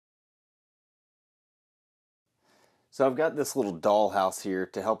So I've got this little dollhouse here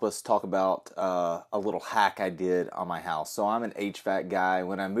to help us talk about a little hack I did on my house. So I'm an HVAC guy.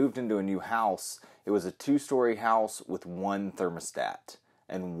 When I moved into a new house, it was a two-story house with one thermostat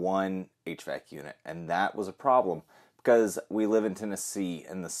and one HVAC unit. And that was a problem because we live in Tennessee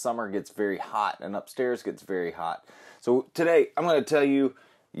and the summer gets very hot and upstairs gets very hot. So today I'm going to tell you,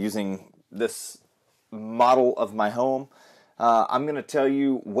 using this model of my home, I'm going to tell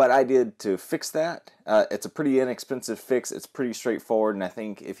you what I did to fix that. It's a pretty inexpensive fix. It's pretty straightforward, and I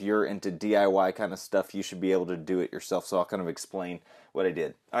think if you're into DIY kind of stuff, you should be able to do it yourself. So I'll kind of explain what I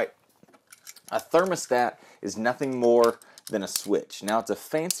did. All right, a thermostat is nothing more than a switch. Now, it's a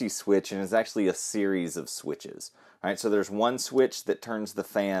fancy switch, and it's actually a series of switches. All right, so there's one switch that turns the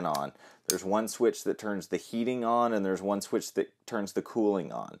fan on. There's one switch that turns the heating on, and there's one switch that turns the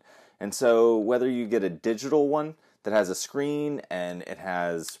cooling on. And so whether you get a digital one that has a screen and it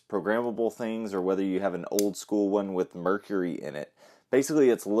has programmable things, or whether you have an old school one with mercury in it, basically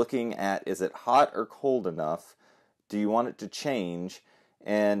it's looking at, is it hot or cold enough? Do you want it to change?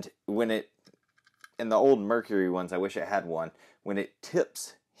 And when it, in the old mercury ones, I wish I had one, when it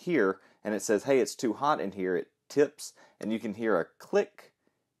tips here and it says, hey, it's too hot in here, it tips and you can hear a click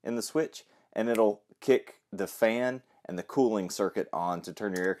in the switch and it'll kick the fan and the cooling circuit on to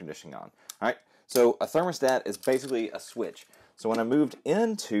turn your air conditioning on. All right. So a thermostat is basically a switch. So when I moved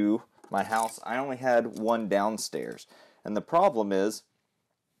into my house, I only had one downstairs. And the problem is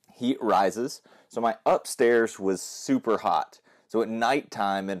heat rises. So my upstairs was super hot. So at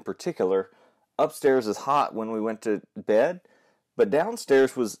nighttime in particular, upstairs is hot when we went to bed, but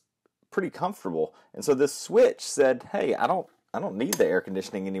downstairs was pretty comfortable. And so this switch said, hey, I don't need the air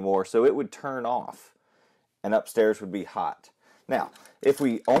conditioning anymore. So it would turn off and upstairs would be hot. Now, if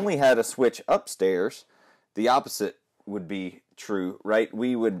we only had a switch upstairs, the opposite would be true, right?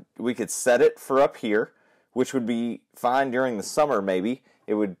 We could set it for up here, which would be fine during the summer maybe.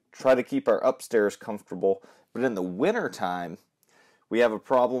 It would try to keep our upstairs comfortable. But in the winter time, we have a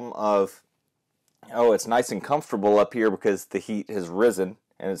problem of, oh, it's nice and comfortable up here because the heat has risen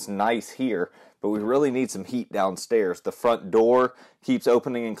and it's nice here, but we really need some heat downstairs. The front door keeps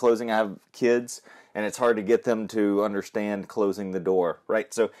opening and closing. I have kids, and it's hard to get them to understand closing the door,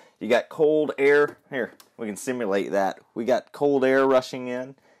 right? So you got cold air. Here, we can simulate that. We got cold air rushing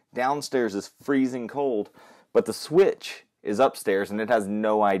in. Downstairs is freezing cold, but the switch is upstairs, and it has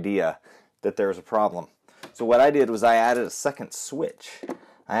no idea that there's a problem. So what I did was I added a second switch.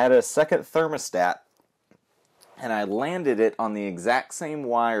 I added a second thermostat, and I landed it on the exact same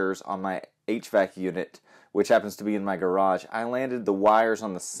wires on my HVAC unit, which happens to be in my garage. I landed the wires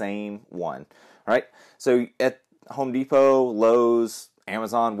on the same one. All right, so at Home Depot, Lowe's,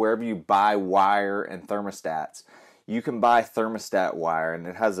 Amazon, wherever you buy wire and thermostats, you can buy thermostat wire, and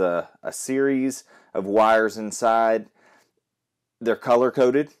it has a series of wires inside. They're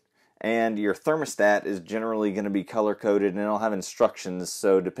color-coded, and your thermostat is generally going to be color-coded, and it'll have instructions.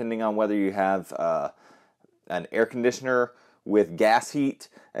 So depending on whether you have an air conditioner with gas heat,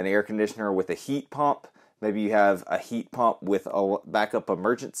 an air conditioner with a heat pump, maybe you have a heat pump with a backup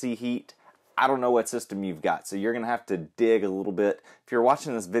emergency heat. I don't know what system you've got, so you're going to have to dig a little bit. If you're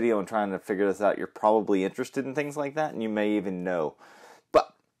watching this video and trying to figure this out, you're probably interested in things like that, and you may even know.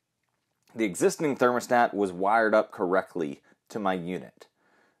 But the existing thermostat was wired up correctly to my unit.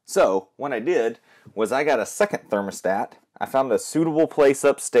 So what I did was I got a second thermostat. I found a suitable place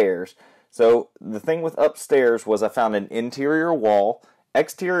upstairs. So the thing with upstairs was I found an interior wall.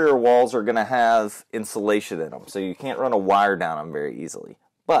 Exterior walls are going to have insulation in them, so you can't run a wire down them very easily.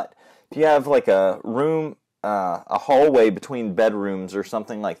 But if you have like a room, a hallway between bedrooms or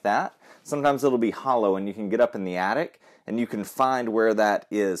something like that, sometimes it'll be hollow and you can get up in the attic and you can find where that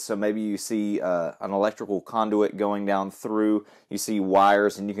is. So maybe you see an electrical conduit going down through, you see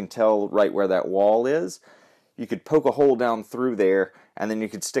wires, and you can tell right where that wall is. You could poke a hole down through there and then you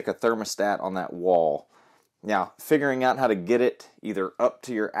could stick a thermostat on that wall. Now, figuring out how to get it either up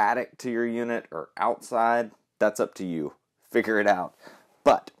to your attic to your unit or outside, that's up to you. Figure it out.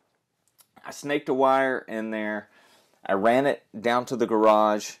 But I snaked a wire in there. I ran it down to the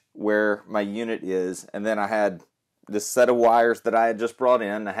garage where my unit is, and then I had this set of wires that I had just brought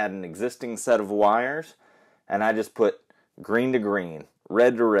in. I had an existing set of wires, and I just put green to green,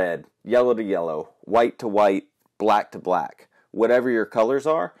 red to red, yellow to yellow, white to white, black to black. Whatever your colors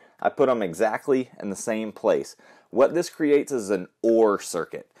are, I put them exactly in the same place. What this creates is an OR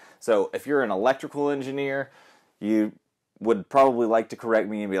circuit. So if you're an electrical engineer, you would probably like to correct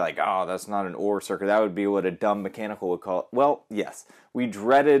me and be like, oh, that's not an OR circuit. That would be what a dumb mechanical would call it. Well, yes, we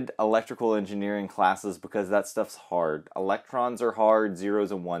dreaded electrical engineering classes because that stuff's hard. Electrons are hard,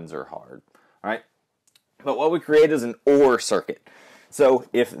 zeros and ones are hard. All right? But what we create is an OR circuit. So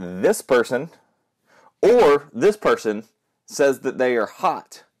if this person or this person says that they are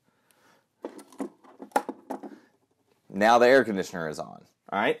hot, now the air conditioner is on.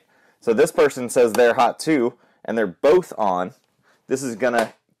 All right? So this person says they're hot too, and they're both on. This is going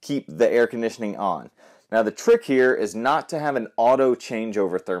to keep the air conditioning on. Now the trick here is not to have an auto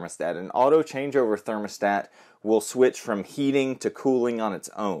changeover thermostat. An auto changeover thermostat will switch from heating to cooling on its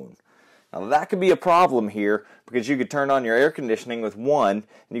own. Now that could be a problem here because you could turn on your air conditioning with one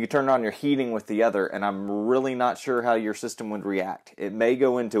and you could turn on your heating with the other, and I'm really not sure how your system would react. It may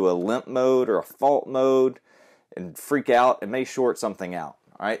go into a limp mode or a fault mode and freak out. It may short something out.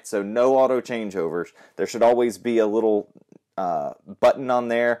 All right, so no auto changeovers. There should always be a little button on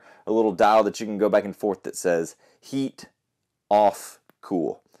there, a little dial that you can go back and forth that says heat, off,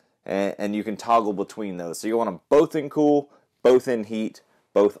 cool. And you can toggle between those. So you want them both in cool, both in heat,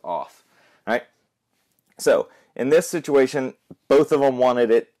 both off. All right? So in this situation, both of them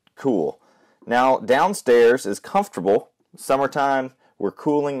wanted it cool. Now downstairs is comfortable. Summertime, we're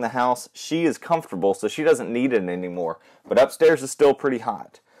cooling the house. She is comfortable, so she doesn't need it anymore. But upstairs is still pretty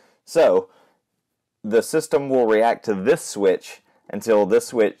hot. So the system will react to this switch until this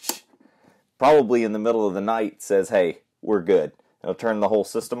switch, probably in the middle of the night, says, hey, we're good. It'll turn the whole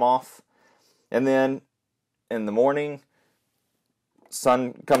system off. And then in the morning,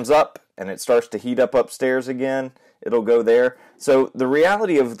 sun comes up and it starts to heat up upstairs again. It'll go there. So the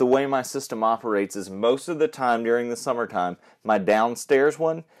reality of the way my system operates is most of the time during the summertime, my downstairs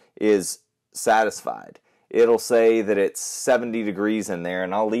one is satisfied. It'll say that it's 70 degrees in there,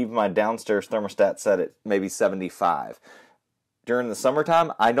 and I'll leave my downstairs thermostat set at maybe 75. During the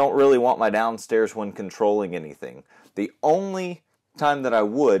summertime, I don't really want my downstairs one controlling anything. The only time that I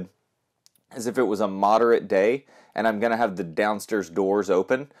would is if it was a moderate day and I'm going to have the downstairs doors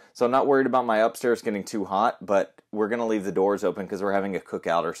open. So I'm not worried about my upstairs getting too hot, but we're going to leave the doors open because we're having a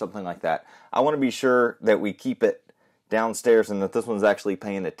cookout or something like that. I want to be sure that we keep it downstairs and that this one's actually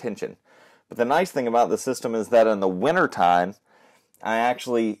paying attention. But the nice thing about the system is that in the winter time, I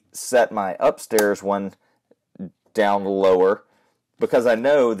actually set my upstairs one down lower because I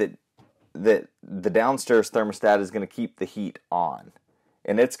know that the downstairs thermostat is going to keep the heat on.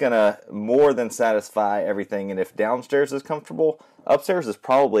 And it's going to more than satisfy everything. And if downstairs is comfortable, upstairs is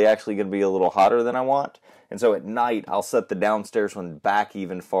probably actually going to be a little hotter than I want. And so at night, I'll set the downstairs one back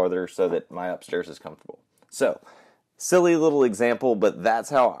even farther so that my upstairs is comfortable. So, silly little example, but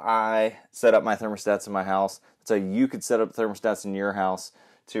that's how I set up my thermostats in my house. That's how you could set up thermostats in your house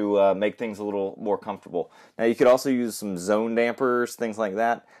to make things a little more comfortable. Now, you could also use some zone dampers, things like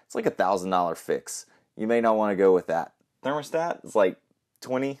that. It's like $1,000 fix. You may not want to go with that. Thermostat is like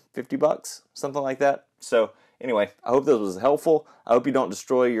 20, 50 bucks, something like that. So anyway, I hope this was helpful. I hope you don't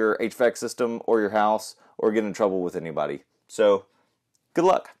destroy your HVAC system or your house or get in trouble with anybody. So good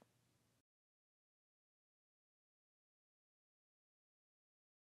luck.